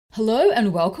Hello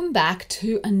and welcome back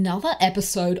to another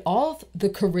episode of the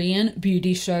Korean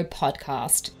Beauty Show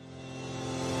podcast.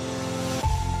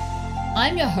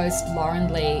 I'm your host,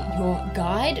 Lauren Lee, your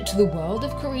guide to the world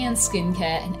of Korean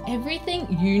skincare and everything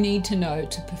you need to know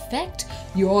to perfect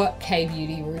your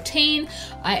K-beauty routine.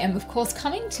 I am, of course,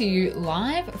 coming to you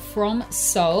live from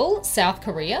Seoul, South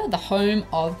Korea, the home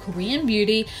of Korean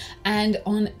beauty. And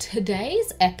on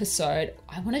today's episode,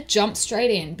 I want to jump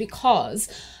straight in because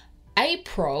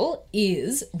April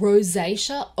is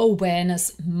Rosacea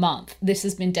Awareness Month. This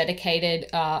has been dedicated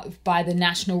by the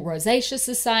National Rosacea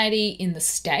Society in the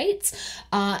States.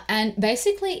 And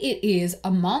basically it is a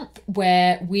month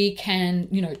where we can,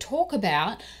 talk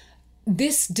about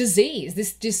this disease,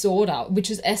 this disorder,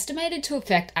 which is estimated to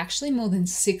affect actually more than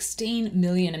 16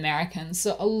 million Americans.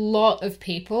 So a lot of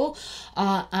people.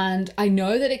 And I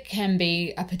know that it can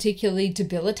be a particularly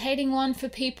debilitating one for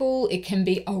people. It can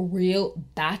be a real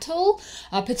battle,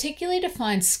 particularly to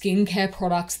find skincare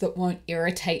products that won't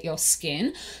irritate your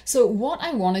skin. So what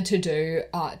I wanted to do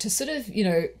to sort of,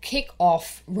 kick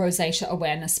off Rosacea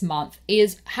Awareness Month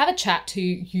is have a chat to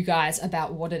you guys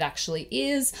about what it actually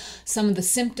is, some of the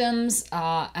symptoms,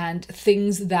 and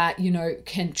things that,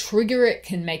 can trigger it,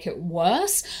 can make it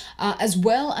worse, as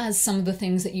well as some of the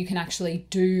things that you can actually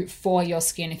do for your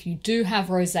skin if you do have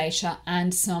rosacea,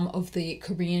 and some of the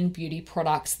Korean beauty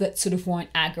products that sort of won't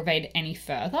aggravate it any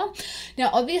further. Now,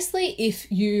 obviously,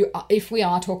 if we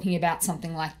are talking about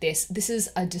something like this is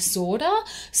a disorder,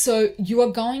 so you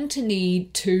are going to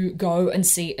need to go and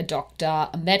see a doctor,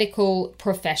 a medical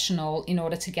professional, in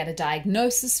order to get a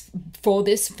diagnosis for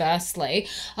this firstly,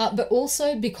 but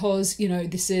also because,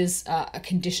 this is a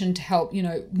condition to help,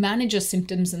 manage your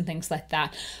symptoms and things like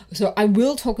that. So I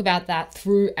will talk about that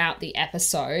throughout the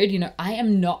episode. I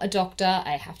am not a doctor.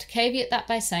 I have to caveat that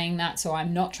by saying that. So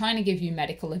I'm not trying to give you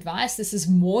medical advice. This is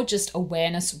more just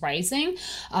awareness raising.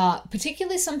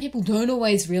 Particularly some people don't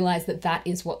always realize that that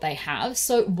is what they have.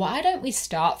 So why don't we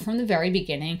start from the very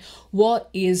beginning?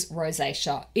 What is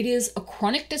rosacea? It is a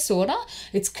chronic disorder.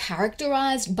 It's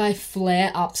characterized by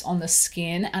flare-ups on the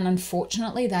skin, and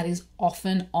unfortunately that is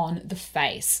often on the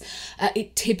face.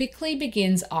 It typically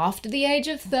begins after the age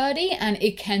of 30, and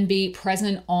it can be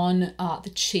present on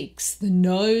the cheeks, the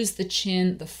nose, the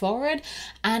chin, the forehead,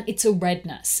 and it's a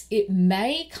redness. It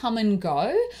may come and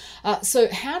go.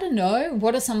 So how to know?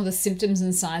 What are some of the symptoms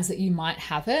and signs that you might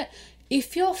have it?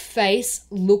 If your face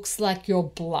looks like you're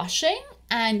blushing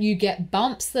and you get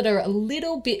bumps that are a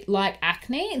little bit like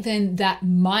acne, then that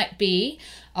might be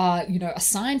a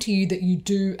sign to you that you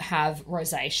do have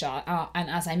rosacea. And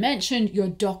as I mentioned, your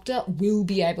doctor will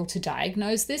be able to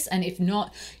diagnose this. And if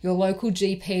not your local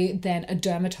GP, then a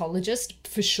dermatologist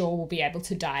for sure will be able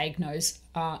to diagnose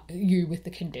you with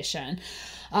the condition.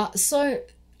 So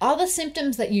other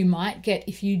symptoms that you might get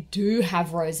if you do have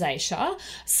rosacea,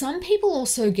 some people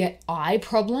also get eye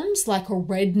problems like a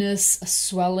redness, a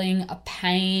swelling, a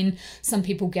pain. Some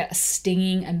people get a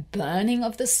stinging and burning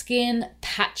of the skin,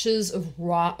 patches of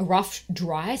rough,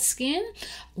 dry skin,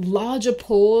 larger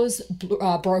pores,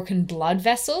 broken blood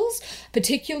vessels,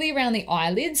 particularly around the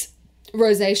eyelids.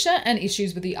 Rosacea and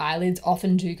issues with the eyelids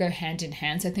often do go hand in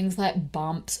hand. So things like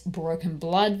bumps, broken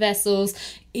blood vessels,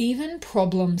 even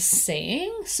problems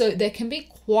seeing. So there can be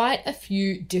quite a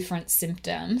few different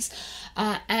symptoms.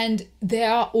 And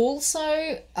there are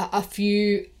also a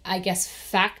few,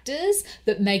 factors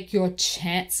that make your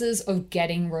chances of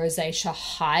getting rosacea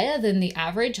higher than the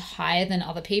average, higher than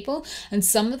other people. And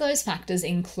some of those factors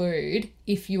include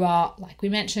if you are, like we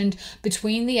mentioned,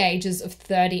 between the ages of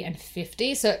 30 and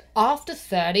 50. So after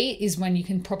 30 is when you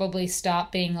can probably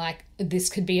start being like, this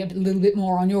could be a little bit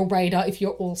more on your radar if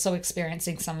you're also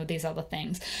experiencing some of these other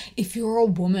things. If you're a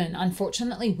woman,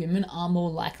 unfortunately, women are more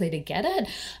likely to get it.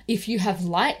 If you have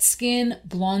light skin,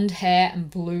 blonde hair, and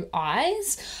blue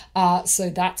eyes, so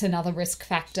that's another risk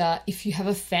factor. If you have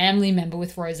a family member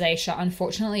with rosacea,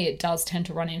 unfortunately, it does tend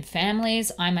to run in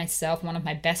families. I myself, one of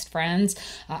my best friends,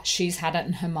 she's had it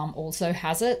and her mum also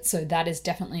has it. So that is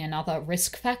definitely another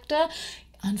risk factor.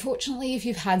 Unfortunately, if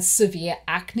you've had severe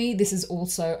acne, this is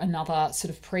also another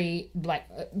sort of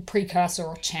precursor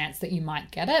or chance that you might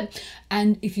get it.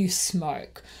 And if you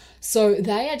smoke. So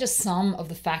they are just some of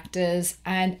the factors.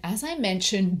 And as I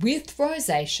mentioned, with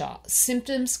rosacea,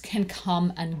 symptoms can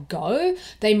come and go.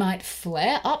 They might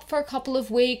flare up for a couple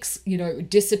of weeks,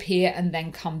 disappear and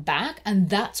then come back. And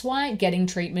that's why getting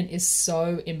treatment is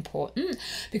so important,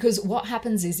 because what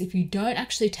happens is if you don't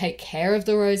actually take care of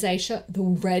the rosacea, the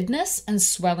redness and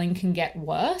swelling can get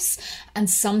worse. And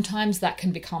sometimes that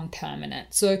can become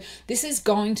permanent. So this is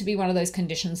going to be one of those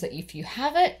conditions that if you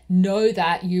have it, know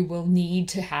that you will need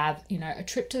to have have, a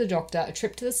trip to the doctor, a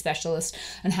trip to the specialist,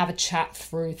 and have a chat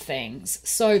through things.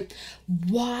 So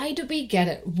why do we get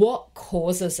it? What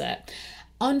causes it?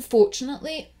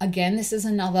 Unfortunately, again, this is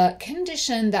another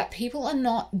condition that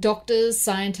doctors,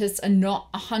 scientists are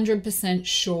not 100%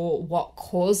 sure what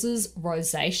causes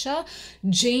rosacea.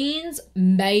 Genes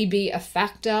may be a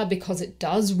factor because it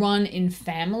does run in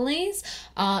families.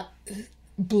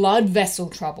 Blood vessel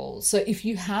trouble. So if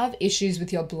you have issues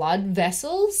with your blood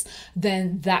vessels,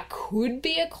 then that could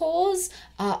be a cause.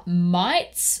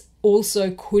 Mites also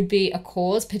could be a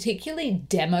cause, particularly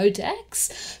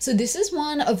Demodex. So this is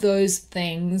one of those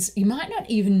things, you might not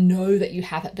even know that you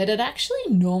have it, but it actually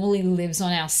normally lives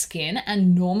on our skin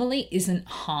and normally isn't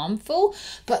harmful.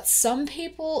 But some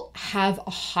people have a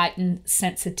heightened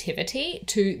sensitivity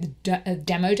to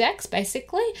Demodex,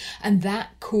 basically, and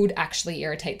that could actually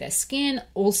irritate their skin.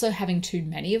 Also, having too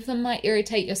many of them might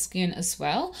irritate your skin as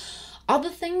well. Other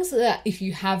things that if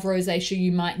you have rosacea,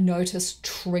 you might notice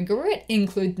trigger it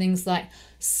include things like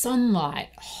sunlight,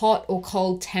 hot or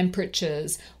cold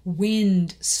temperatures,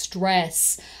 wind,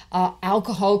 stress.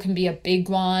 Alcohol can be a big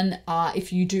one.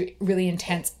 If you do really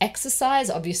intense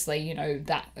exercise, obviously,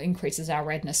 that increases our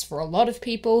redness for a lot of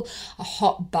people.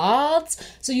 Hot baths.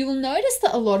 So you will notice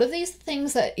that a lot of these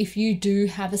things that if you do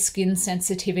have a skin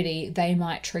sensitivity, they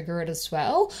might trigger it as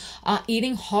well.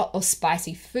 Eating hot or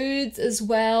spicy foods as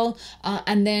well.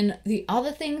 And then the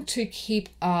other thing to keep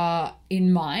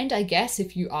in mind, I guess,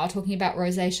 if you are talking about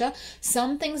rosacea,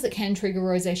 some things that can trigger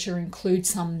rosacea include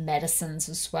some medicines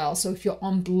as well. So if you're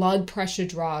on blood pressure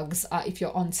drugs, if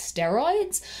you're on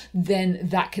steroids, then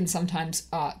that can sometimes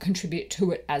contribute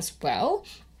to it as well.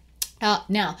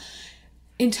 Now,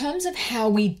 in terms of how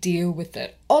we deal with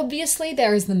it, obviously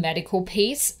there is the medical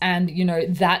piece, and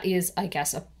that is, I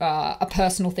guess, a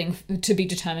personal thing to be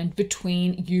determined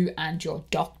between you and your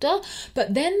doctor.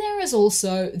 But then there is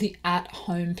also the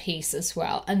at-home piece as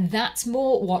well, and that's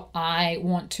more what I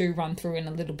want to run through in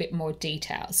a little bit more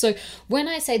detail. So when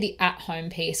I say the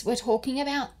at-home piece, we're talking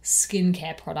about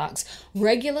skincare products,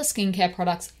 regular skincare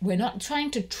products. We're not trying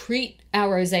to treat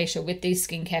our rosacea with these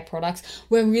skincare products.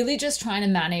 We're really just trying to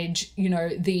manage,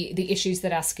 the issues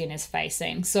that our skin is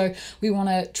facing. So we want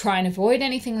to try and avoid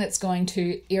anything that's going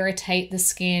to irritate the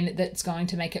skin, that's going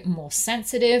to make it more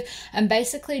sensitive, and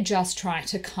basically just try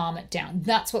to calm it down.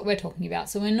 That's what we're talking about.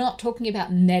 So we're not talking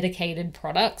about medicated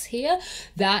products here.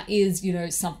 That is,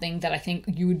 something that I think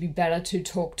you would be better to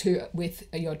talk to with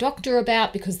your doctor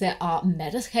about, because there are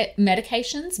medicines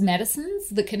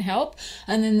that can help.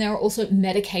 And then there are also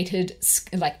medicated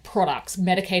products,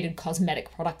 medicated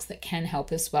cosmetic products that can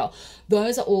help as well.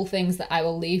 Those are all things that I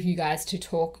will leave you guys to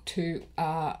talk to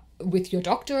with your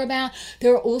doctor about.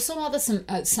 There are also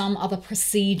some other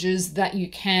procedures that you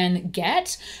can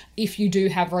get if you do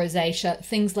have rosacea,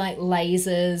 things like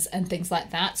lasers and things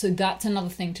like that. So that's another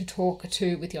thing to talk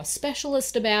to with your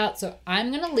specialist about. So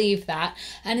I'm going to leave that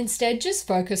and instead just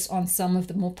focus on some of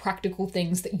the more practical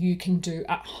things that you can do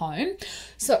at home.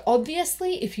 So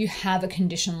obviously, if you have a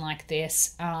condition like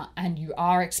this and you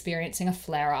are experiencing a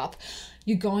flare-up,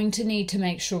 you're going to need to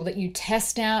make sure that you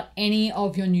test out any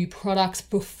of your new products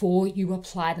before you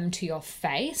apply them to your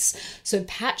face. So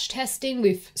patch testing,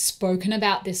 we've spoken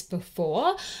about this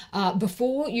before.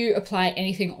 Before you apply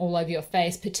anything all over your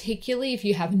face, particularly if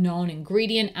you have known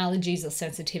ingredient allergies or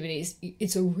sensitivities,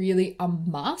 it's really a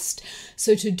must.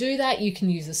 So to do that, you can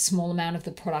use a small amount of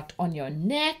the product on your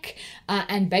neck.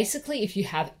 And basically, if you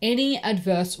have any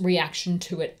adverse reaction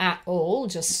to it at all,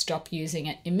 just stop using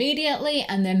it immediately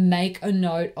and then make a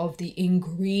note of the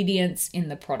ingredients in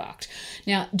the product.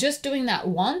 Now, just doing that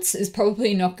once is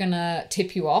probably not going to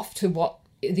tip you off to what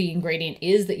the ingredient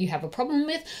is that you have a problem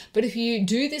with, but if you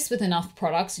do this with enough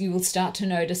products, you will start to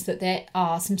notice that there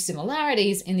are some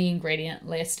similarities in the ingredient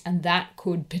list, and that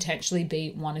could potentially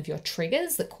be one of your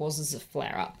triggers that causes a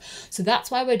flare-up. So that's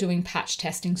why we're doing patch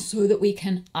testing, so that we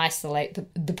can isolate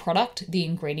the product, the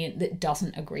ingredient that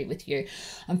doesn't agree with you.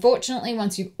 Unfortunately,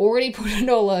 once you've already put it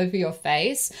all over your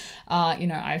face,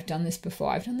 I've done this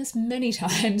before. I've done this many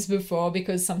times before,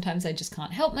 because sometimes I just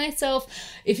can't help myself.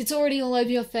 If it's already all over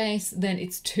your face, then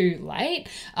it's too late.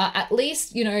 At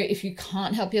least, if you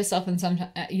can't help yourself and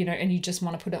and you just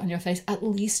want to put it on your face, at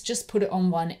least just put it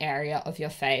on one area of your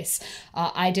face.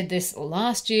 I did this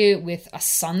last year with a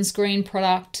sunscreen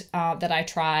product that I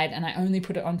tried, and I only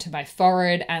put it onto my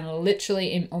forehead, and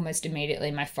literally almost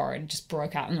immediately my forehead just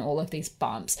broke out in all of these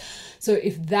bumps. So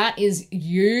if that is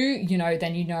you,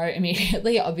 then you know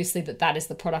immediately, obviously, that is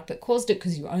the product that caused it,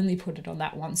 because you only put it on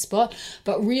that one spot.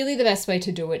 But really the best way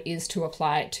to do it is to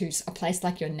apply it to a place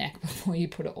place like your neck before you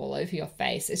put it all over your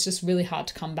face. It's just really hard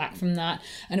to come back from that,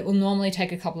 and it will normally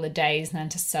take a couple of days then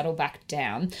to settle back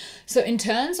down. So in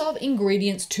terms of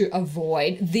ingredients to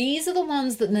avoid, these are the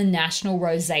ones that the National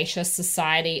Rosacea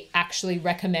Society actually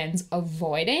recommends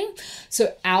avoiding.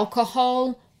 So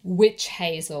alcohol, witch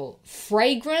hazel,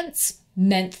 fragrance,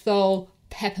 menthol,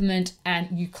 peppermint, and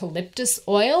eucalyptus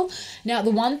oil. Now,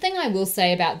 the one thing I will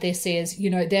say about this is,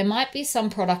 there might be some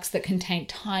products that contain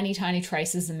tiny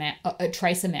trace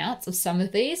amounts of some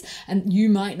of these, and you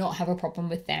might not have a problem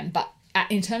with them. But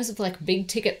in terms of like big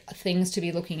ticket things to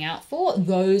be looking out for,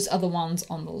 those are the ones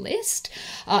on the list.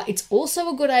 It's also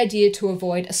a good idea to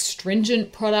avoid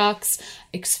astringent products,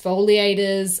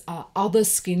 exfoliators, other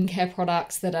skincare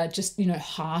products that are just,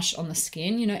 harsh on the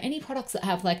skin. Any products that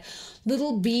have like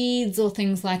little beads or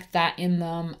things like that in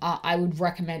them, I would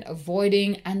recommend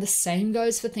avoiding. And the same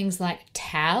goes for things like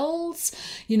towels.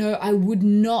 I would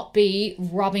not be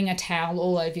rubbing a towel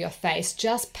all over your face.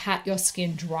 Just pat your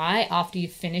skin dry after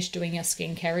you've finished doing your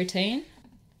skincare routine.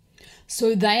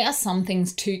 So they are some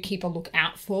things to keep a look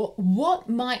out for. What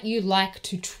might you like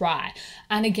to try?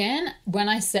 And again, when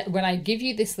I give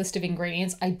you this list of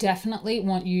ingredients, I definitely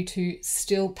want you to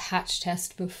still patch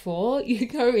test before you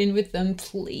go in with them,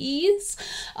 please.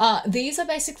 These are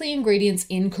basically ingredients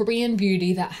in Korean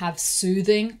beauty that have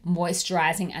soothing,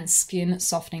 moisturizing, and skin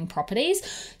softening properties.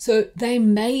 So they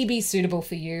may be suitable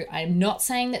for you. I'm not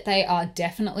saying that they are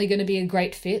definitely going to be a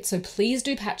great fit. So please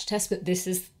do patch test, but this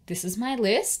is my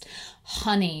list.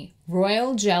 Honey,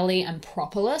 royal jelly, and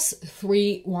propolis,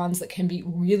 3 ones that can be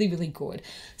really, really good.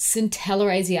 Centella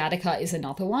asiatica is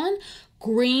another one.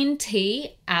 Green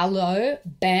tea, aloe,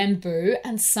 bamboo,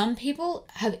 and some people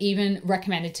have even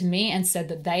recommended to me and said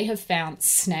that they have found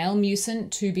snail mucin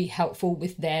to be helpful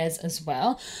with theirs as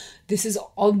well. This is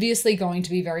obviously going to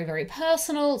be very, very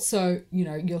personal, so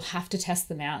you'll have to test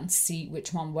them out and see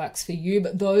which one works for you.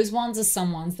 But those ones are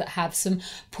some ones that have some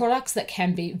products that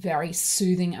can be very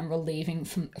soothing and relieving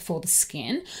for the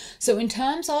skin. So in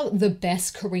terms of the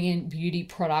best Korean beauty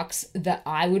products that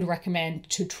I would recommend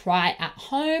to try at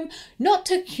home, not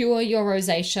to cure your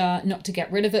rosacea, not to get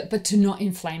rid of it, but to not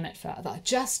inflame it further,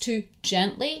 just to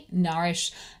gently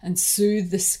nourish and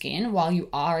soothe the skin while you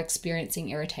are experiencing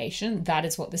irritation. That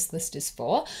is what this list is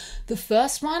for. The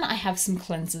first one, I have some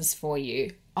cleansers for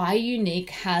you. iUnique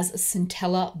has a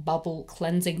Centella Bubble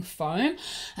Cleansing Foam,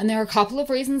 and there are a couple of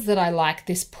reasons that I like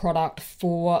this product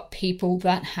for people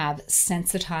that have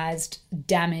sensitized,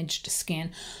 damaged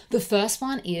skin. The first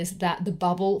one is that the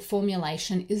bubble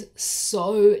formulation is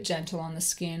so gentle on the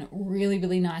skin, really,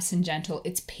 really nice and gentle.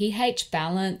 It's pH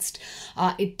balanced.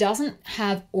 It doesn't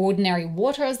have ordinary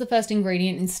water as the first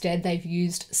ingredient. Instead, they've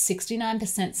used 69%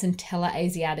 Centella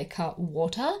asiatica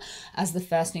water as the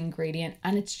first ingredient,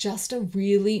 and it's just a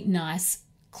really nice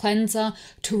cleanser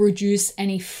to reduce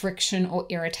any friction or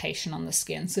irritation on the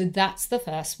skin. So that's the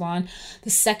first one. The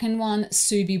second one,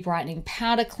 Subi Brightening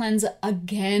Powder Cleanser.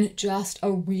 Again, just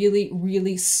a really,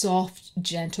 really soft,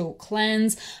 gentle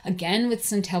cleanse. Again, with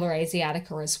Centella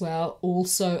asiatica as well,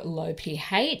 also low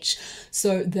pH.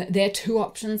 So they're 2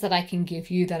 options that I can give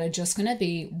you that are just going to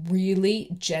be really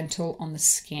gentle on the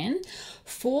skin.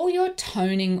 For your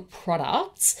toning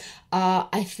products,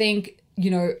 I think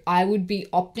I would be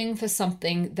opting for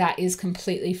something that is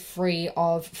completely free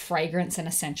of fragrance and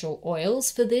essential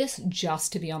oils for this,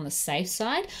 just to be on the safe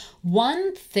side.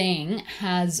 One Thing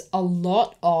has a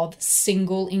lot of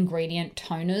single ingredient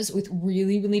toners with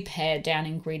really, really pared down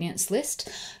ingredients list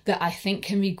that I think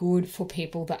can be good for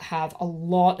people that have a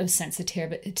lot of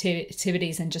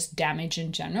sensitivities and just damage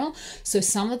in general. So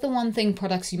some of the One Thing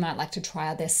products you might like to try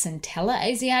are their Centella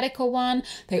asiatica one.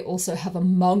 They also have a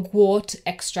mugwort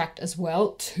extract as well.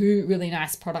 2 really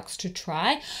nice products to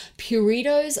try.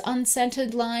 Purito's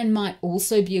unscented line might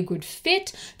also be a good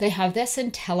fit. They have their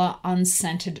Centella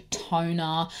unscented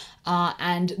toner,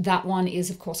 and that one is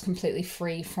of course completely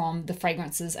free from the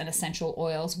fragrances and essential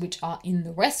oils which are in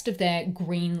the rest of their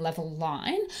green level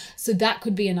line. So that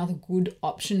could be another good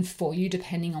option for you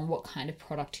depending on what kind of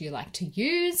product you like to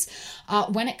use.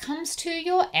 When it comes to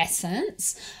your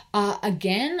essence,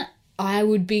 again, I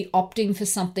would be opting for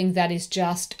something that is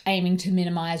just aiming to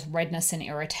minimize redness and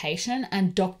irritation.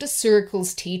 And Dr.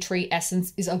 Surical's Tea Tree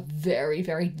Essence is a very,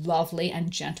 very lovely and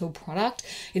gentle product.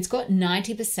 It's got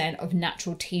 90% of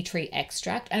natural tea tree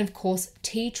extract. And of course,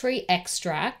 tea tree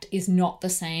extract is not the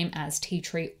same as tea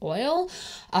tree oil.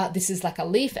 This is like a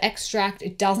leaf extract.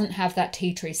 It doesn't have that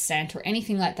tea tree scent or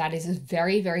anything like that. It's a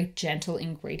very, very gentle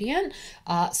ingredient.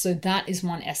 So that is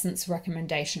one essence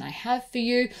recommendation I have for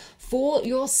you. For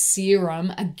your serum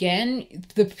serum, again,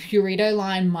 the Purito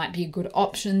line might be a good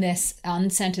option. This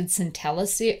unscented centella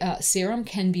serum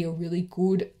can be a really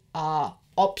good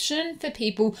option for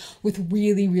people with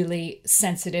really, really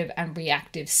sensitive and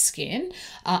reactive skin.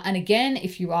 And again,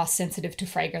 if you are sensitive to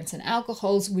fragrance and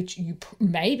alcohols, which you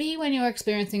may be when you're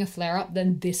experiencing a flare-up,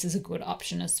 then this is a good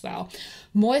option as well.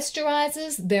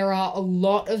 Moisturizers, there are a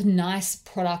lot of nice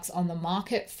products on the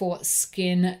market for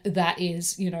skin that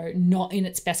is, not in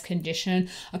its best condition.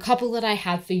 A couple that I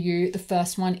have for you, the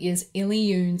first one is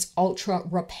Iliune's Ultra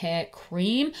Repair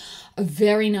Cream, a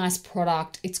very nice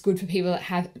product. It's good for people that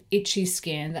have itchy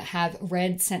skin, that have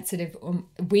red, sensitive,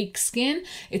 weak skin.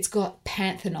 It's got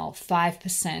panthenol,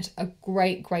 5%, a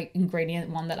great ingredient,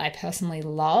 one that I personally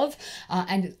love.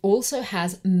 And it also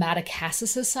has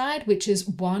madecassoside, which is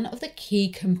one of the key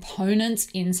components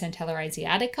in Centella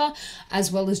asiatica,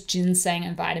 as well as ginseng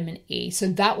and vitamin E. So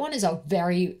that one is a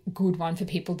very good one for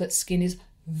people that skin is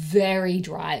very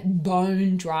dry,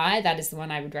 bone dry. That is the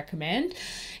one I would recommend.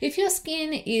 If your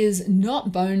skin is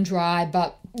not bone dry,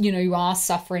 but you are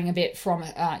suffering a bit from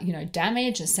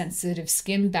damage, a sensitive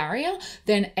skin barrier,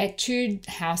 then Etude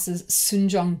House's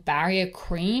Sunjong Barrier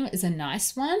Cream is a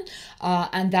nice one,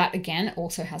 and that again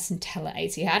also has Centella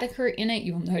asiatica in it.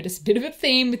 You'll notice a bit of a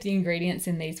theme with the ingredients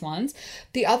in these ones.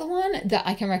 The other one that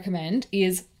I can recommend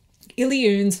is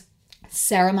Iliune's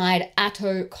Ceramide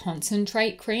Atto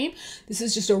Concentrate Cream. This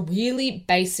is just a really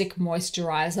basic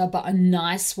moisturizer, but a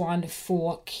nice one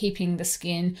for keeping the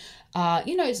skin,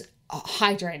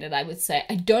 hydrated, I would say.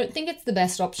 I don't think it's the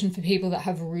best option for people that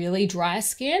have really dry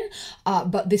skin,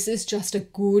 but this is just a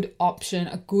good option,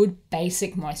 a good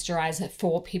basic moisturizer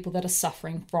for people that are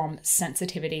suffering from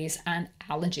sensitivities and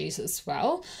allergies as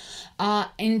well.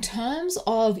 In terms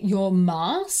of your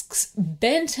masks,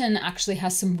 Benton actually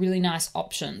has some really nice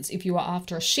options. If you are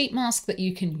after a sheet mask that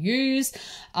you can use,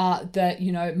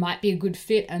 that might be a good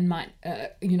fit and might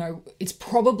it's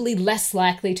probably less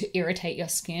likely to irritate your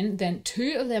skin, then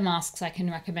two of their masks I can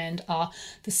recommend are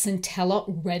the Centella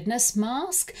Redness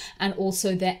Mask and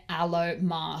also their Aloe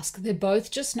Mask. They're both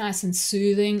just nice and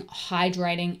soothing,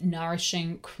 hydrating,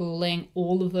 nourishing, cooling,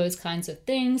 all of those kinds of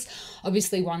things.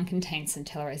 Obviously, one contains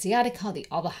Centella asiatica, the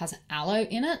other has aloe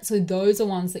in it. So those are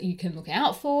ones that you can look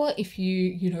out for if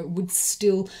you, would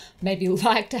still maybe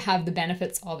like to have the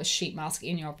benefits of a sheet mask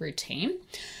in your routine.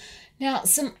 Now,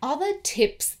 some other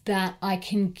tips that I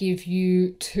can give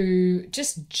you, to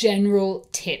just general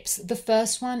tips. The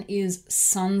first one is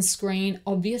sunscreen.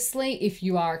 Obviously, if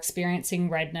you are experiencing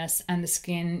redness and the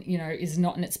skin, is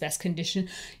not in its best condition,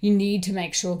 you need to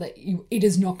make sure that it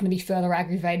is not going to be further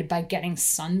aggravated by getting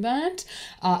sunburnt.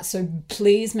 So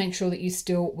please make sure that you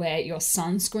still wear your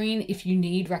sunscreen. If you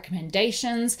need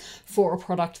recommendations for a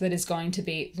product that is going to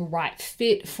be the right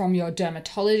fit from your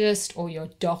dermatologist or your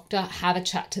doctor, have a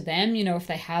chat to them. If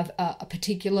they have a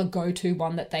particular go-to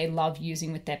one that they love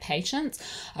using with their patients,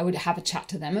 I would have a chat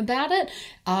to them about it.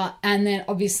 And then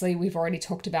obviously we've already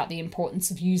talked about the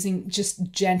importance of using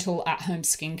just gentle at-home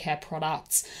skincare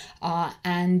products,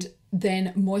 and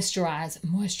then moisturize.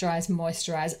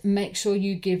 Make sure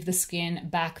you give the skin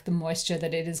back the moisture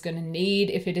that it is going to need.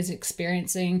 If it is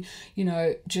experiencing,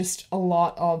 just a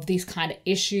lot of these kind of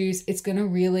issues, it's going to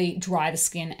really dry the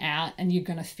skin out and you're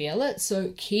going to feel it.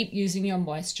 So keep using your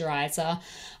moisturizer.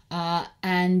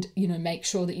 And make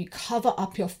sure that you cover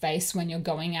up your face when you're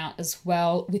going out as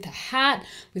well, with a hat,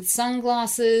 with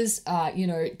sunglasses,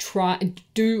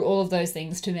 do all of those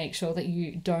things to make sure that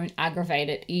you don't aggravate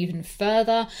it even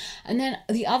further. And then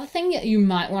the other thing that you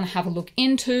might want to have a look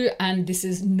into, and this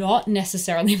is not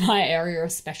necessarily my area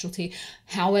of specialty,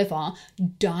 however,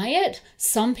 diet.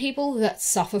 Some people that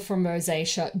suffer from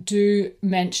rosacea do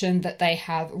mention that they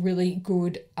have really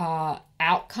good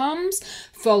outcomes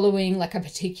following like a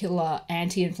particular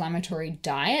anti-inflammatory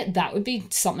diet. That would be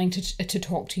something to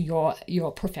talk to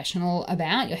your professional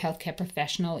about, your healthcare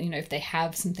professional, if they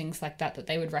have some things like that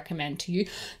they would recommend to you.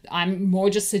 I'm more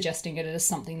just suggesting it as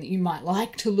something that you might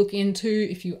like to look into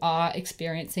if you are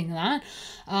experiencing that.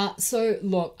 So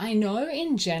look, I know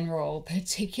in general,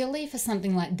 particularly for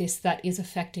something like this that is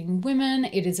affecting women,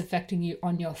 it is affecting you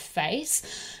on your face,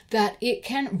 that it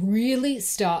can really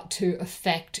start to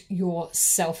affect your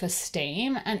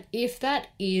self-esteem. And if that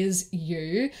is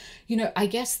you, I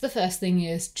guess the first thing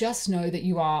is just know that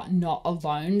you are not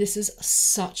alone. This is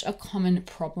such a common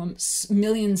problem.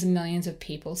 Millions and millions of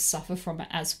people suffer from it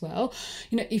as well.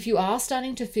 If you are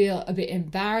starting to feel a bit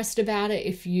embarrassed about it,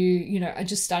 if you, are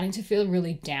just starting to feel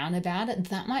really down about it,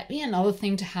 that might be another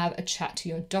thing to have a chat to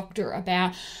your doctor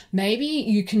about. Maybe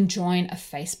you can join a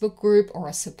Facebook group or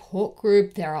a support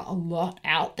group. There are a lot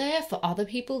out there for other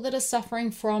people that are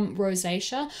suffering from rosacea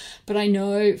rosacea, but I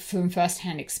know from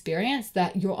firsthand experience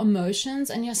that your emotions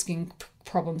and your skin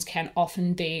problems can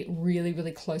often be really,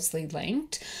 really closely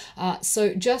linked.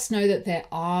 So just know that there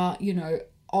are,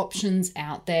 options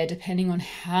out there depending on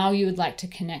how you would like to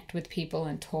connect with people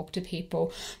and talk to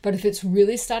people. But if it's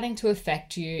really starting to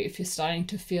affect you, if you're starting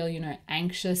to feel,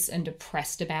 anxious and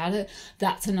depressed about it,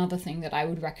 that's another thing that I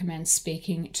would recommend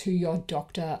speaking to your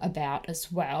doctor about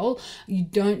as well. You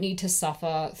don't need to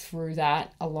suffer through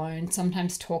that alone.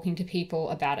 Sometimes talking to people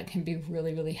about it can be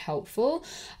really, really helpful.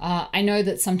 I know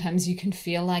that sometimes you can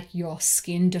feel like your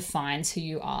skin defines who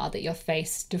you are, that your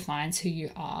face defines who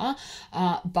you are,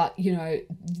 but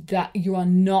that you are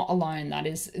not alone. That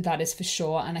is for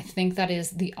sure. And I think that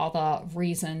is the other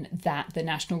reason that the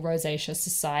National Rosacea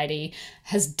Society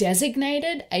has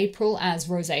designated April as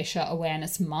Rosacea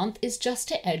Awareness Month, is just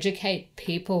to educate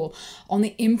people on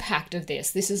the impact of this.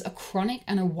 This is a chronic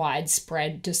and a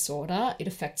widespread disorder. It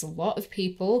affects a lot of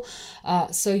people.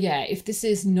 So yeah, if this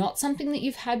is not something that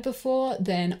you've had before,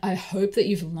 then I hope that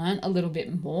you've learned a little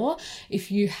bit more.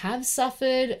 If you have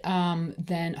suffered,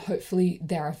 then hopefully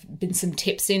there have been some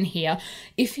tips in here.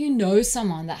 If you know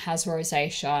someone that has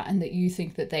rosacea and that you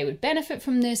think that they would benefit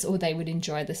from this or they would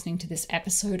enjoy listening to this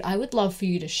episode, I would love for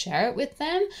you to share it with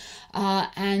them.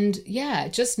 And yeah,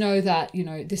 just know that,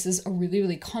 this is a really,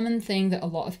 really common thing that a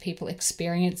lot of people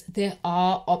experience. There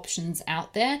are options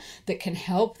out there that can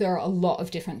help. There are a lot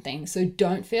of different things. So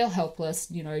don't feel helpless,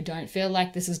 don't feel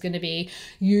like this is going to be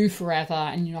you forever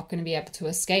and you're not going to be able to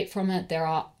escape from it. There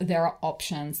are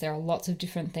options. There are lots of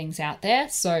different things out there.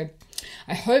 So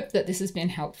I hope that this has been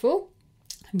helpful.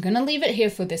 I'm going to leave it here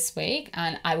for this week,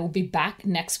 and I will be back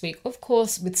next week, of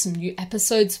course, with some new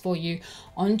episodes for you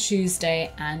on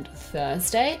Tuesday and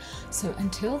Thursday. So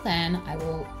until then, I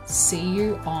will see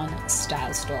you on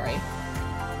Style Story.